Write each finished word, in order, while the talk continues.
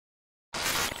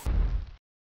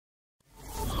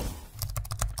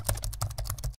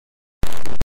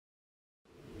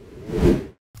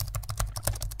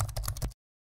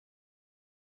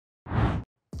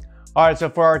All right, so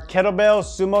for our kettlebell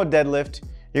sumo deadlift,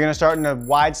 you're gonna start in a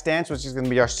wide stance, which is gonna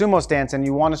be our sumo stance, and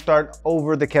you wanna start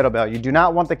over the kettlebell. You do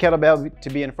not want the kettlebell to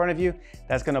be in front of you.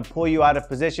 That's gonna pull you out of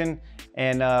position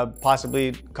and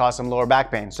possibly cause some lower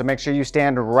back pain. So make sure you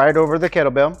stand right over the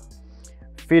kettlebell.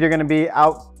 Feet are gonna be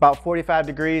out about 45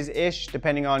 degrees-ish,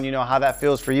 depending on how that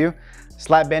feels for you.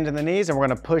 Slight bend in the knees, and we're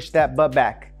gonna push that butt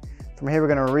back. From here, we're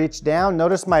gonna reach down.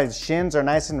 Notice my shins are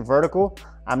nice and vertical.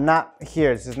 I'm not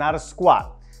here, this is not a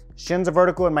squat. Shins are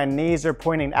vertical and my knees are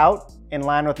pointing out in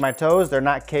line with my toes. They're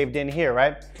not caved in here,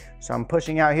 right? So I'm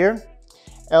pushing out here.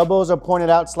 Elbows are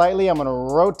pointed out slightly. I'm gonna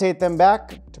rotate them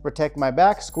back to protect my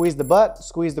back. Squeeze the butt,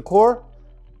 squeeze the core.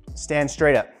 Stand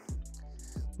straight up.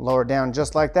 Lower down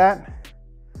just like that.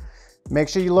 Make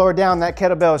sure you lower down. That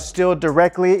kettlebell is still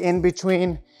directly in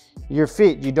between your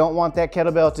feet. You don't want that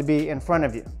kettlebell to be in front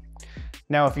of you.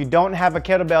 Now, if you don't have a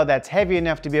kettlebell that's heavy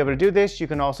enough to be able to do this, you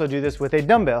can also do this with a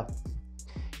dumbbell.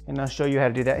 And I'll show you how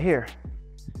to do that here.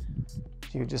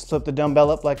 You just flip the dumbbell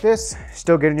up like this,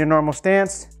 still get in your normal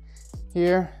stance.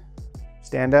 Here,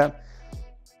 stand up,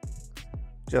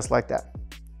 just like that.